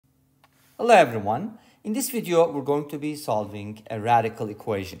Hello everyone. In this video, we're going to be solving a radical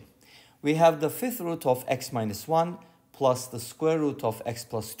equation. We have the fifth root of x minus 1 plus the square root of x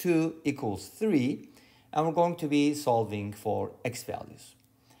plus 2 equals 3. And we're going to be solving for x values.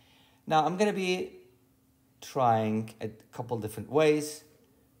 Now, I'm going to be trying a couple different ways.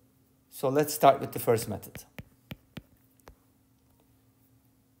 So let's start with the first method.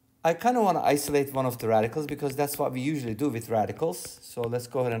 I kind of want to isolate one of the radicals because that's what we usually do with radicals. So let's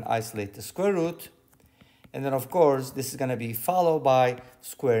go ahead and isolate the square root. And then, of course, this is going to be followed by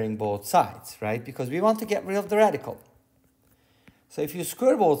squaring both sides, right? Because we want to get rid of the radical. So if you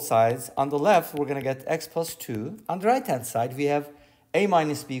square both sides, on the left, we're going to get x plus 2. On the right-hand side, we have a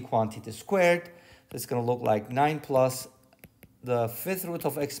minus b quantity squared. So it's going to look like 9 plus the fifth root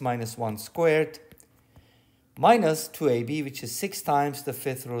of x minus 1 squared minus 2ab, which is 6 times the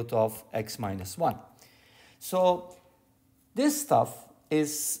fifth root of x minus 1. So this stuff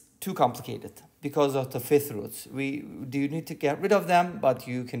is too complicated because of the fifth roots. We do need to get rid of them, but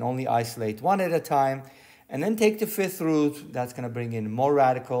you can only isolate one at a time. And then take the fifth root. That's going to bring in more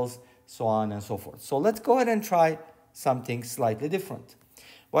radicals, so on and so forth. So let's go ahead and try something slightly different.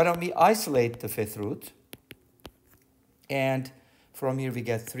 Why don't we isolate the fifth root? And from here, we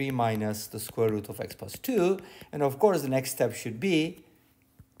get 3 minus the square root of x plus 2. And of course, the next step should be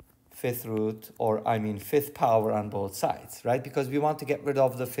fifth root, or I mean fifth power on both sides, right? Because we want to get rid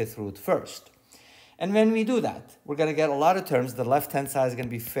of the fifth root first. And when we do that, we're going to get a lot of terms. The left-hand side is going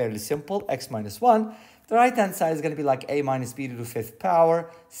to be fairly simple, x minus 1. The right-hand side is going to be like a minus b to the fifth power,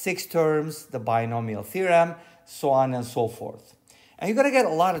 6 terms, the binomial theorem, so on and so forth. And you're going to get a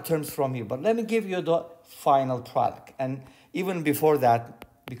lot of terms from here. But let me give you the final product. And even before that,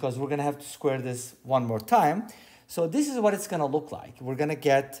 because we're going to have to square this one more time. So this is what it's going to look like. We're going to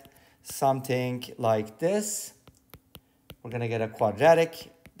get something like this. We're going to get a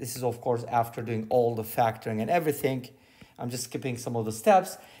quadratic. This is, of course, after doing all the factoring and everything. I'm just skipping some of the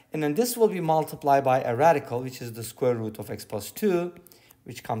steps. And then this will be multiplied by a radical, which is the square root of x plus 2,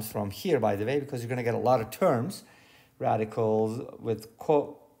 which comes from here, by the way, because you're going to get a lot of terms, radicals with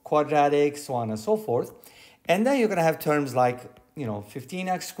quadratics, so on and so forth. And then you're going to have terms like,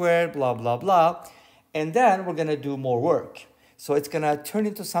 15x squared, blah, blah, blah. And then we're going to do more work. So it's going to turn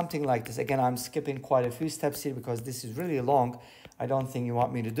into something like this. Again, I'm skipping quite a few steps here because this is really long. I don't think you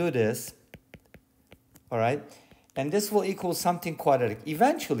want me to do this. All right. And this will equal something quadratic.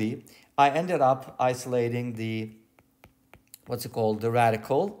 Eventually, I ended up isolating the, the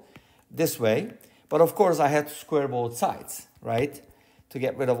radical this way. But of course, I had to square both sides, right, to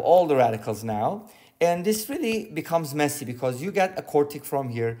get rid of all the radicals now. And this really becomes messy because you get a quartic from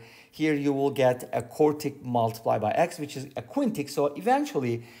here. Here you will get a quartic multiplied by x, which is a quintic. So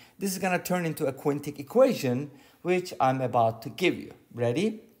eventually, this is going to turn into a quintic equation, which I'm about to give you.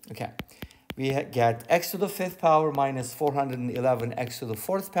 Ready? Okay. We get x to the fifth power minus 411 x to the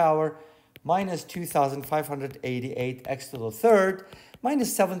fourth power minus 2,588 x to the third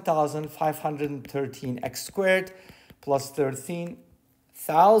minus 7,513 x squared plus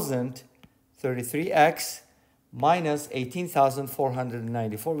 13,033x minus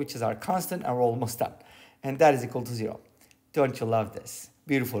 18,494, which is our constant, and we're almost done. And that is equal to 0. Don't you love this?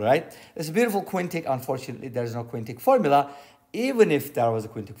 Beautiful, right? It's a beautiful quintic. Unfortunately, there's no quintic formula. Even if there was a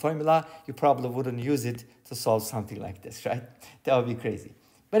quintic formula, you probably wouldn't use it to solve something like this, right? That would be crazy.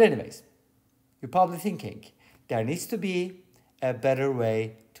 But anyways, you're probably thinking, there needs to be a better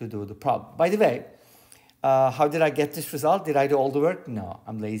way to do the problem. By the way, how did I get this result? Did I do all the work? No,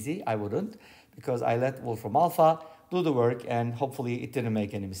 I'm lazy. I wouldn't, because I let Wolfram Alpha do the work, and hopefully it didn't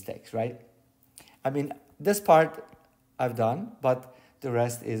make any mistakes, right? I mean, this part I've done, but the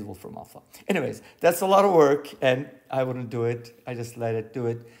rest is Wolfram Alpha. Anyways, that's a lot of work, and I wouldn't do it. I just let it do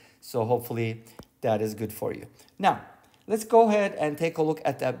it. So hopefully that is good for you. Now, let's go ahead and take a look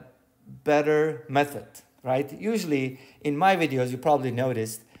at a better method, right? Usually in my videos, you probably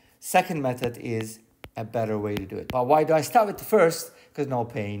noticed, second method is a better way to do it. But why do I start with the first? Because no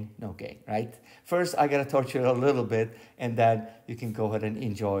pain, no gain, right? First, I got to torture it a little bit, and then you can go ahead and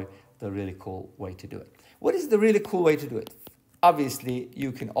enjoy the really cool way to do it. What is the really cool way to do it? Obviously,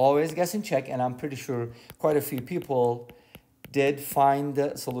 you can always guess and check, and I'm pretty sure quite a few people did find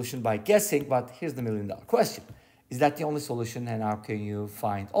the solution by guessing, but here's the million-dollar question. Is that the only solution, and how can you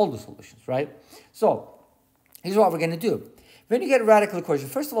find all the solutions, right? So here's what we're going to do. When you get a radical equation,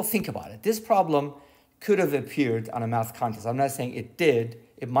 first of all, think about it. This problem could have appeared on a math contest. I'm not saying it did.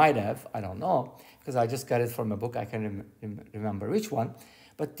 It might have. I don't know, because I just got it from a book. I can't remember which one.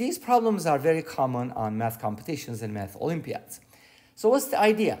 But these problems are very common on math competitions and math Olympiads. So what's the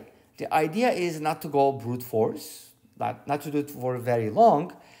idea? The idea is not to go brute force, not to do it for very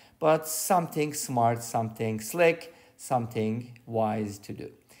long, but something smart, something slick, something wise to do.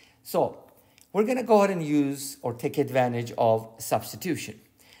 So we're going to go ahead and use or take advantage of substitution.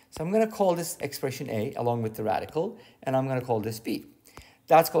 So I'm going to call this expression A along with the radical, and I'm going to call this B.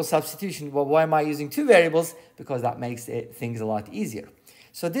 That's called substitution. Well, why am I using two variables? Because that makes things a lot easier.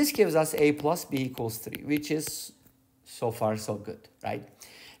 So this gives us A plus B equals 3, which is so far so good, right?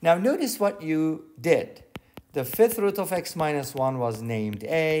 Now notice what you did. The fifth root of x minus 1 was named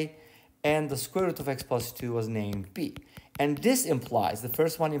A, and the square root of x plus 2 was named B. And this implies, the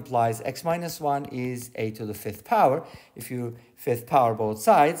first one implies x minus 1 is a to the fifth power, if you fifth power both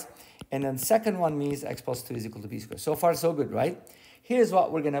sides. And then second one means x plus 2 is equal to b squared. So far so good, right? Here's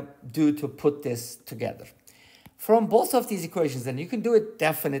what we're going to do to put this together. From both of these equations, and you can do it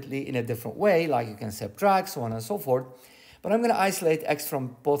definitely in a different way, like you can subtract, so on and so forth. But I'm going to isolate x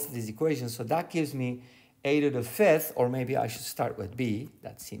from both of these equations, so that gives me a to the fifth, or maybe I should start with b,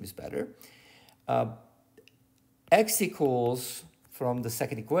 that seems better. X equals, from the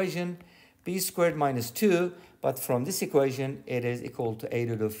second equation, b squared minus 2, but from this equation, it is equal to a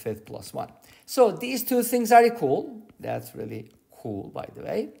to the fifth plus 1. So these two things are equal. That's really cool, by the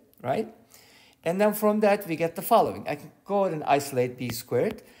way, right? And then from that, we get the following. I can go ahead and isolate b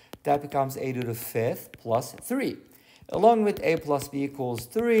squared. That becomes a to the fifth plus 3. Along with a plus b equals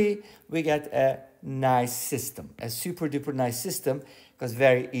 3, we get a nice system, a super duper nice system, because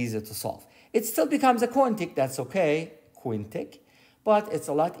very easy to solve. It still becomes a quintic, that's okay, quintic, but it's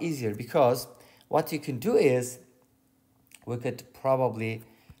a lot easier because what you can do is, we could probably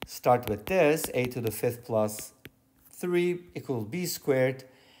start with this, a to the fifth plus 3 equals b squared,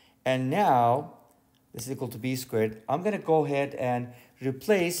 and now this is equal to b squared. I'm going to go ahead and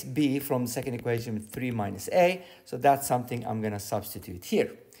replace b from the second equation with 3 minus a, so that's something I'm going to substitute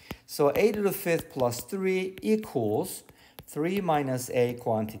here. So a to the fifth plus 3 equals 3 minus a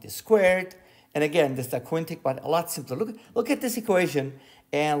quantity squared. And again, this is a quintic, but a lot simpler. Look at this equation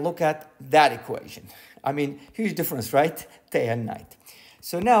and look at that equation. I mean, huge difference, right? Day and night.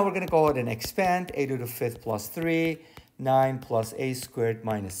 So now we're going to go ahead and expand a to the fifth plus 3, 9 plus a squared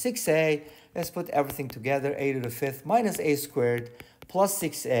minus 6a. Let's put everything together. A to the fifth minus a squared plus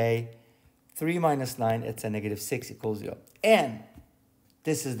 6a. 3 minus 9, it's a negative 6 equals 0. And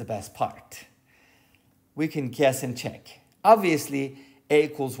this is the best part. We can guess and check. Obviously, a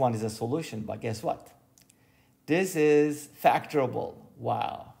equals 1 is a solution, but guess what? This is factorable.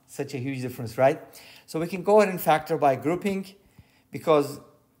 Wow, such a huge difference, right? So we can go ahead and factor by grouping. Because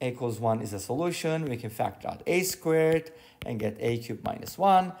a equals 1 is a solution, we can factor out a squared and get a cubed minus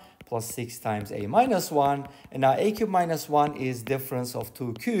 1 plus 6 times a minus 1. And now a cubed minus 1 is difference of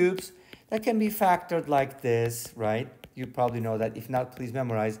two cubes. That can be factored like this, right? You probably know that. If not, please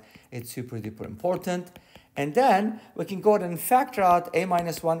memorize. It's super duper important. And then we can go ahead and factor out a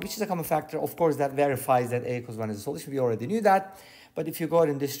minus 1, which is a common factor. Of course, that verifies that a equals 1 is a solution. We already knew that. But if you go ahead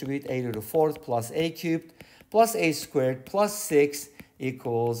and distribute a to the fourth plus a cubed plus a squared plus 6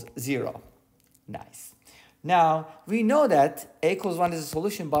 equals 0. Nice. Now, we know that a equals 1 is a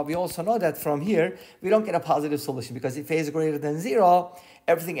solution, but we also know that from here, we don't get a positive solution. Because if a is greater than 0,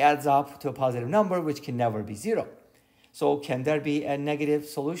 everything adds up to a positive number, which can never be 0. So can there be a negative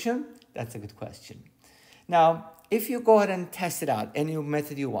solution? That's a good question. Now, if you go ahead and test it out, any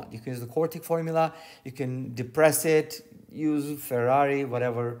method you want, you can use the Quintic formula, you can depress it, use Ferrari,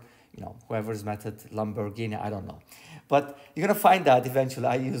 whatever, you know, whoever's method, Lamborghini, I don't know. But you're going to find out eventually.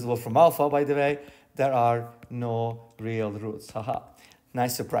 I use Wolfram Alpha, by the way. There are no real roots. Haha.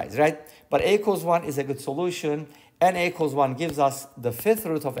 Nice surprise, right? But a equals 1 is a good solution. And a equals 1 gives us the fifth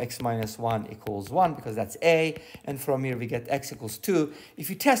root of x minus 1 equals 1, because that's a. And from here, we get x equals 2. If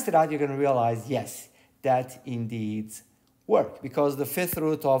you test it out, you're going to realize, yes, that indeed works. Because the fifth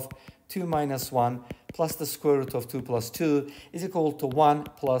root of 2 minus 1 plus the square root of 2 plus 2 is equal to 1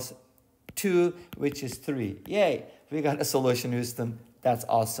 plus 2, which is 3. Yay, we got a solution, Houston. That's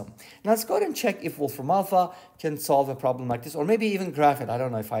awesome. Now let's go ahead and check if Wolfram Alpha can solve a problem like this, or maybe even graph it. I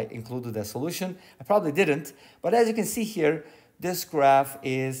don't know if I included a solution. I probably didn't. But as you can see here, this graph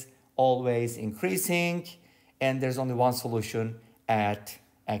is always increasing, and there's only one solution at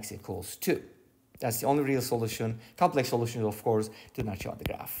x equals 2. That's the only real solution. Complex solutions, of course, do not show on the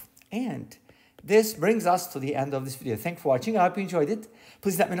graph. And this brings us to the end of this video. Thanks for watching. I hope you enjoyed it.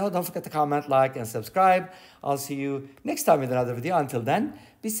 Please let me know. Don't forget to comment, like, and subscribe. I'll see you next time with another video. Until then,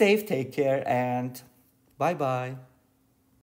 be safe, take care, and bye-bye.